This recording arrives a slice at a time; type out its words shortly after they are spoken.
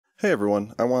Hey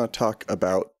everyone, I want to talk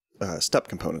about step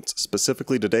components.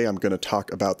 Specifically today I'm going to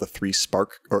talk about the three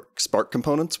spark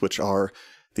components, which are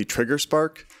the trigger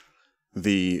spark,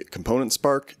 the component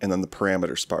spark, and then the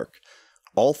parameter spark.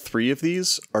 All three of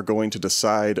these are going to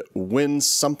decide when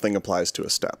something applies to a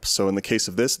step. So in the case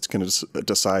of this, it's going to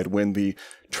decide when the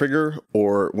trigger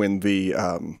or when the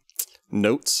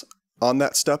notes on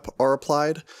that step are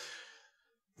applied.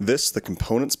 The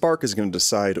component spark, is going to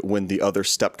decide when the other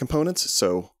step components,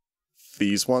 so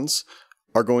these ones,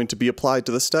 are going to be applied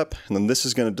to the step, and then this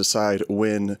is going to decide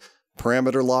when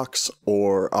parameter locks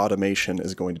or automation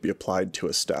is going to be applied to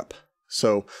a step.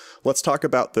 So let's talk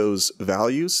about those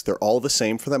values. They're all the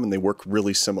same for them and they work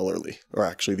really similarly, or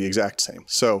actually the exact same.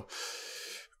 So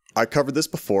I covered this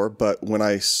before, but when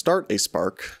I start a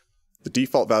spark, the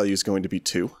default value is going to be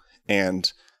 2,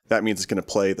 and that means it's going to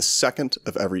play the second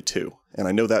of every 2. And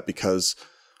I know that because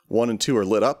 1 and 2 are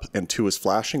lit up and 2 is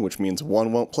flashing, which means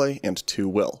 1 won't play and 2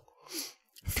 will.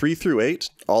 3 through 8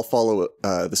 all follow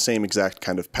the same exact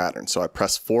kind of pattern. So I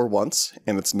press 4 once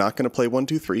and it's not going to play 1,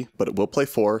 2, 3, but it will play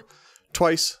 4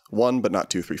 twice, 1 but not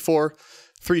 2, 3, 4,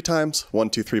 3 times, 1,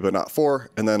 2, 3 but not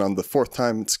 4, and then on the 4th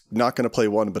time it's not going to play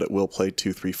 1, but it will play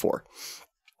 2, 3, 4.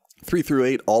 3 through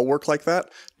 8 all work like that.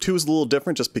 2 is a little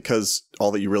different just because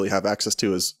all that you really have access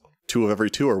to is 2 of every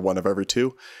 2 or 1 of every 2,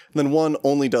 and then 1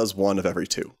 only does 1 of every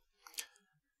 2.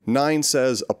 9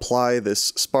 says apply this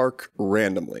spark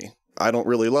randomly. I don't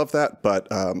really love that, but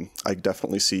I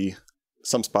definitely see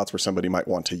some spots where somebody might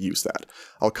want to use that.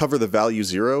 I'll cover the value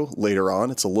 0 later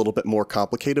on. It's a little bit more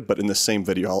complicated, but in this same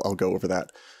video I'll go over that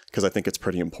because I think it's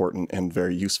pretty important and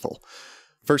very useful.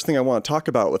 First thing I want to talk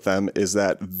about with them is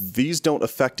that these don't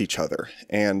affect each other,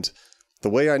 and the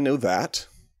way I know that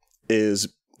is,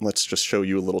 let's just show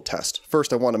you a little test.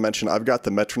 First, I want to mention I've got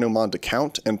the metronome on to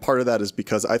count, and part of that is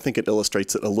because I think it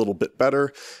illustrates it a little bit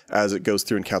better as it goes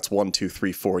through and counts 1, 2,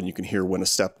 3, 4, and you can hear when a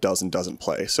step does and doesn't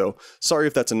play. So sorry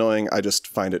if that's annoying, I just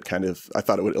find it I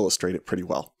thought it would illustrate it pretty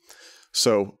well.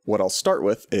 So what I'll start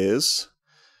with is,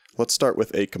 let's start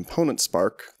with a component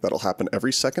spark that'll happen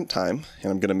every second time,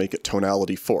 and I'm going to make it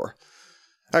tonality 4.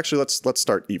 Actually, let's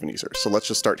start even easier. So let's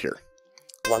just start here.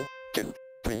 1, 2,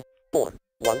 3, 4.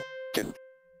 1, 2.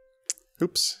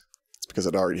 Oops, it's because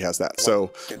it already has that.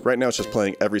 So right now it's just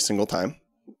playing every single time.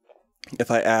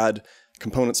 If I add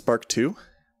component spark 2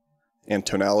 and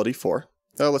tonality 4,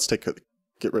 let's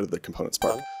get rid of the component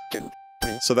spark.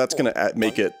 So that's going to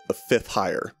make it a 5th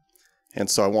higher. And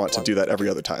so I want to do that every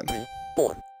other time.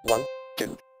 4. 1,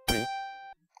 2, 3.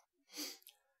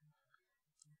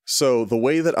 So the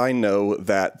way that I know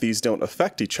that these don't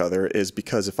affect each other is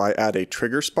because if I add a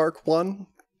trigger spark 1,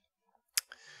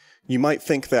 you might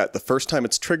think that the first time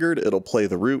it's triggered, it'll play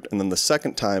the root, and then the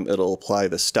second time it'll apply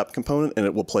the step component and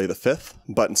it will play the 5th,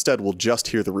 but instead we'll just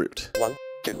hear the root. 1,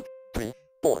 2, 3,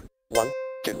 4. 1,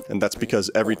 2. And that's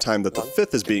because every time that the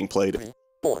 5th is being played,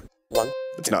 4. 1,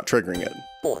 it's not triggering it.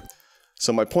 4.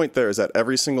 So my point there is that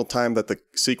every single time that the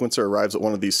sequencer arrives at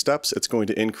one of these steps, it's going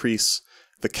to increase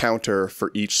the counter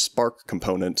for each spark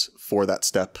component for that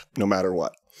step, no matter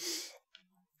what.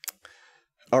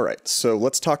 Alright, so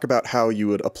let's talk about how you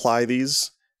would apply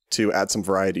these to add some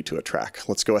variety to a track.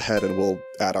 Let's go ahead and we'll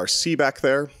add our C back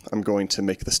there. I'm going to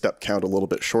make the step count a little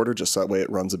bit shorter just so that way it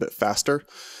runs a bit faster.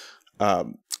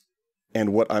 And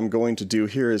what I'm going to do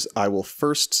here is I will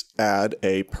first add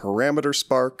a parameter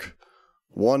spark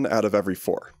 1 out of every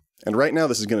 4. And right now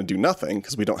this is going to do nothing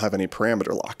because we don't have any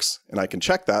parameter locks. And I can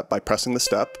check that by pressing the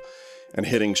step and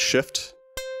hitting Shift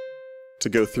to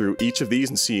go through each of these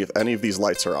and see if any of these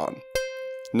lights are on.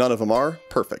 None of them are.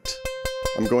 Perfect.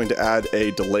 I'm going to add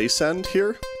a delay send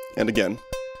here. And again,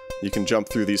 you can jump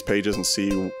through these pages and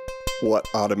see what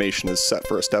automation is set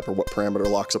for a step or what parameter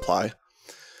locks apply.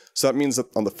 So that means that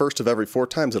on the first of every 4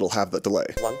 times, it'll have that delay.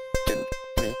 1, 2,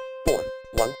 3, 4.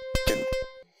 1, 2.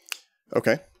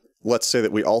 Okay. Let's say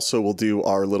that we also will do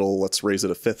our little, let's raise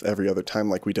it a 5th every other time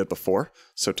like we did before.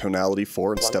 So tonality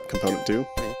 4 and step component 2.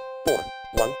 3, 4.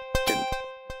 1, 2.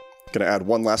 Going to add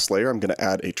one last layer. I'm going to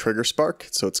add a trigger spark.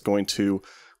 So it's going to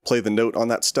play the note on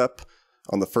that step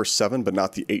on the first 7, but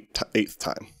not the 8th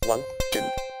time. 1, 2,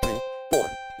 3, 4.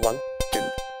 1, 2,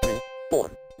 3,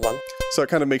 4. 1. So it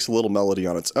kind of makes a little melody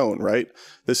on its own, right?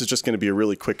 This is just going to be a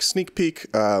really quick sneak peek.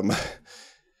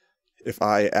 If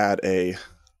I add a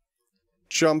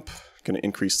jump, going to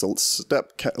increase the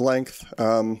step length.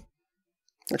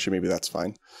 Actually, maybe that's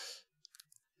fine.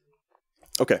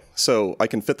 Okay, so I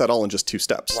can fit that all in just 2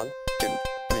 steps. 1, 2,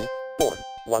 3, 4.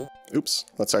 1. Oops,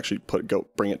 let's actually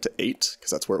bring it to 8,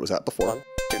 because that's where it was at before. 1,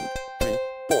 2, 3,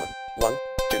 4. 1,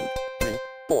 2, 3,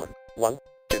 4. 1,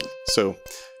 2. So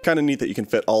kind of neat that you can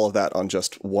fit all of that on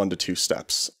just 1 to 2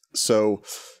 steps. So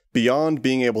beyond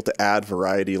being able to add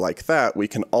variety like that, we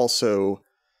can also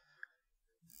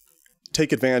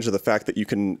take advantage of the fact that you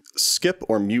can skip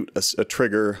or mute a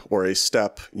trigger or a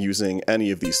step using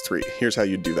any of these three. Here's how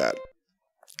you do that.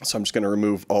 So I'm just going to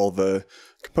remove all the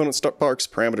component sparks,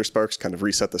 parameter sparks, kind of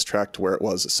reset this track to where it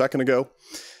was a second ago.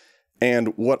 And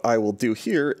what I will do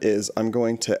here is I'm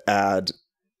going to add,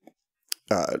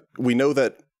 we know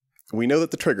that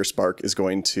the trigger spark is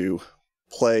going to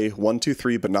play 1, 2,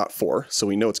 3, but not 4. So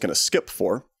we know it's going to skip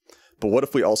 4. But what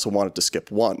if we also wanted to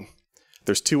skip 1?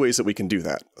 There's two ways that we can do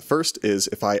that. The first is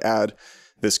if I add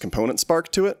this component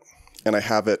spark to it, and I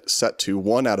have it set to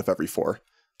 1 out of every 4.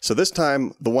 So this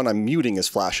time, the one I'm muting is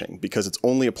flashing, because it's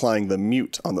only applying the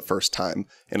mute on the first time,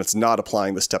 and it's not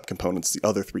applying the step components the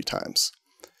other 3 times.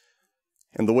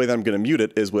 And the way that I'm going to mute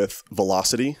it is with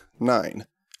velocity 9.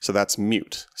 So that's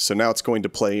mute. So now it's going to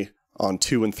play on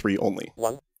 2 and 3 only.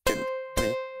 1, 2,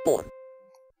 3, 4.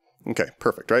 Okay,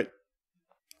 perfect, right?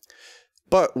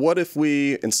 But what if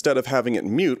we, instead of having it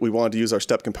mute, we wanted to use our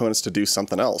step components to do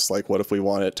something else? Like what if we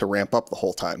want it to ramp up the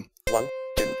whole time? 1,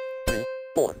 2, 3,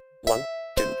 4. 1,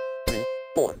 2, 3,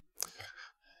 4.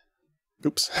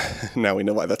 Oops, now we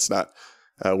know why that's not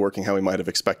working how we might have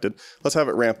expected. Let's have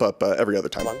it ramp up every other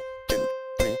time. 1, 2,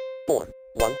 3, 4.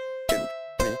 1, 2,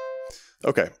 3.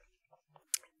 Okay.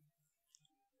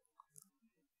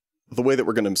 The way that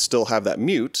we're going to still have that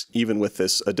mute, even with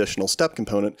this additional step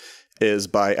component, is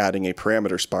by adding a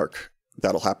parameter spark.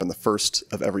 That'll happen the first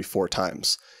of every 4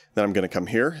 times. Then I'm going to come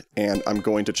here, and I'm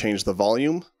going to change the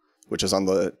volume, which is on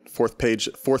the fourth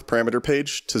parameter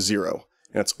page, to 0.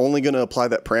 And it's only going to apply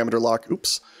that parameter lock,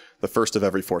 the first of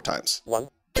every 4 times. 1,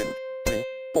 2, 3,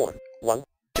 4. 1,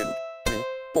 2, 3,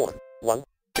 4. 1,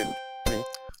 2, 3.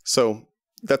 So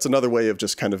that's another way of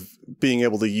just kind of being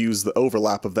able to use the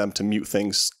overlap of them to mute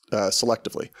things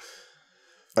selectively.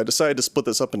 I decided to split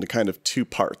this up into kind of 2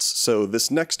 parts. So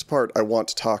this next part, I want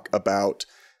to talk about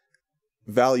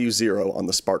value 0 on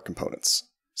the spark components.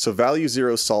 So value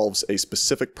 0 solves a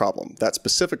specific problem. That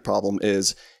specific problem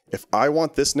is if I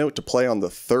want this note to play on the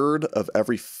 3rd of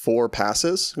every 4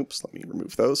 passes, let me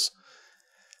remove those.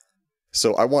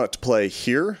 So I want it to play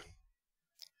here,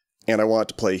 and I want it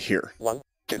to play here. 1,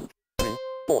 2, 3,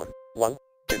 4. 1,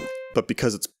 2. But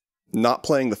because it's not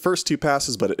playing the first 2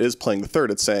 passes, but it is playing the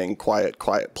 3rd, it's saying quiet,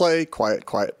 quiet, play, quiet,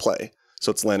 quiet, play.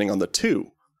 So it's landing on the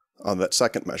 2 on that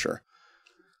second measure.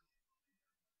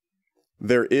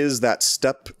 There is that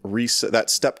step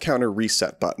counter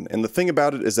reset button. And the thing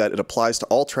about it is that it applies to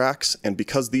all tracks, and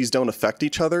because these don't affect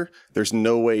each other, there's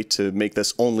no way to make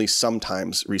this only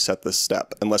sometimes reset this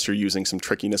step, unless you're using some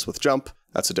trickiness with jump.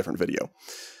 That's a different video.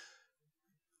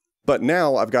 But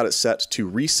now I've got it set to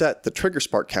reset the trigger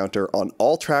spark counter on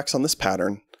all tracks on this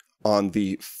pattern on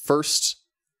the first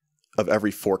of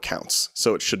every 4 counts.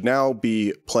 So it should now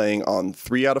be playing on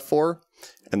 3 out of 4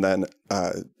 and then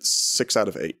 6 out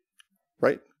of 8,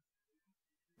 right?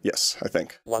 Yes, I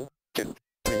think. 1, 2,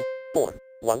 3, 4.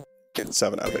 1, 2,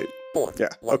 7 out of 8. 4. Yeah,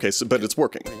 okay, so but it's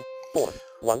working. 4.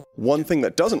 1. One thing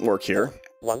that doesn't work here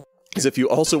 1 is if you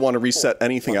also want to reset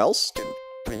anything else, 2,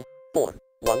 3, 4.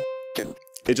 1, 2.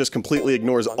 it just completely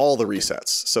ignores all the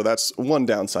resets. So that's one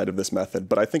downside of this method,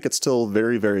 but I think it's still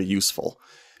very, very useful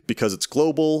because it's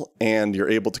global and you're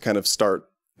able to kind of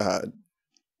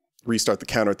restart the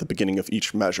counter at the beginning of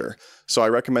each measure. So I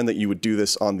recommend that you would do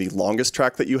this on the longest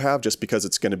track that you have, just because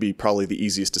it's going to be probably the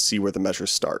easiest to see where the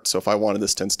measures start. So if I wanted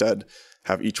this to instead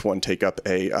have each one take up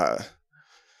a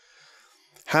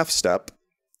half step,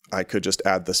 I could just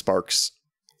add the sparks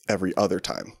every other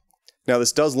time. Now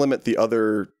this does limit the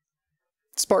other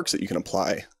sparks that you can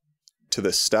apply to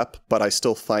this step, but I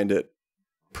still find it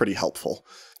pretty helpful.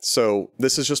 So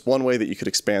this is just one way that you could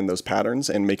expand those patterns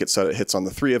and make it so it hits on the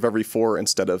 3 of every 4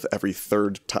 instead of every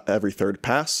third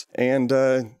pass. And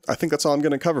I think that's all I'm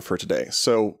going to cover for today.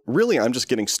 So really, I'm just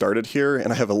getting started here,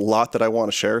 and I have a lot that I want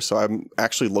to share. So I'm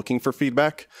actually looking for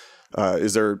feedback.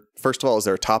 First of all, is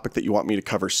there a topic that you want me to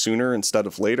cover sooner instead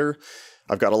of later?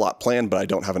 I've got a lot planned, but I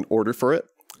don't have an order for it.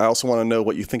 I also want to know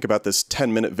what you think about this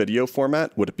 10-minute video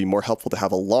format. Would it be more helpful to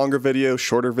have a longer video,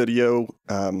 shorter video?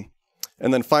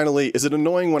 And then finally, is it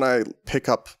annoying when I pick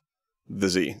up the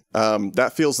Z?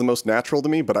 That feels the most natural to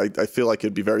me, but I feel like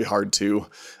it'd be very hard to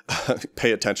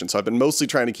pay attention. So I've been mostly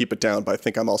trying to keep it down, but I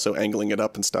think I'm also angling it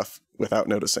up and stuff without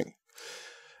noticing.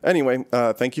 Anyway,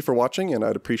 thank you for watching, and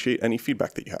I'd appreciate any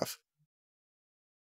feedback that you have.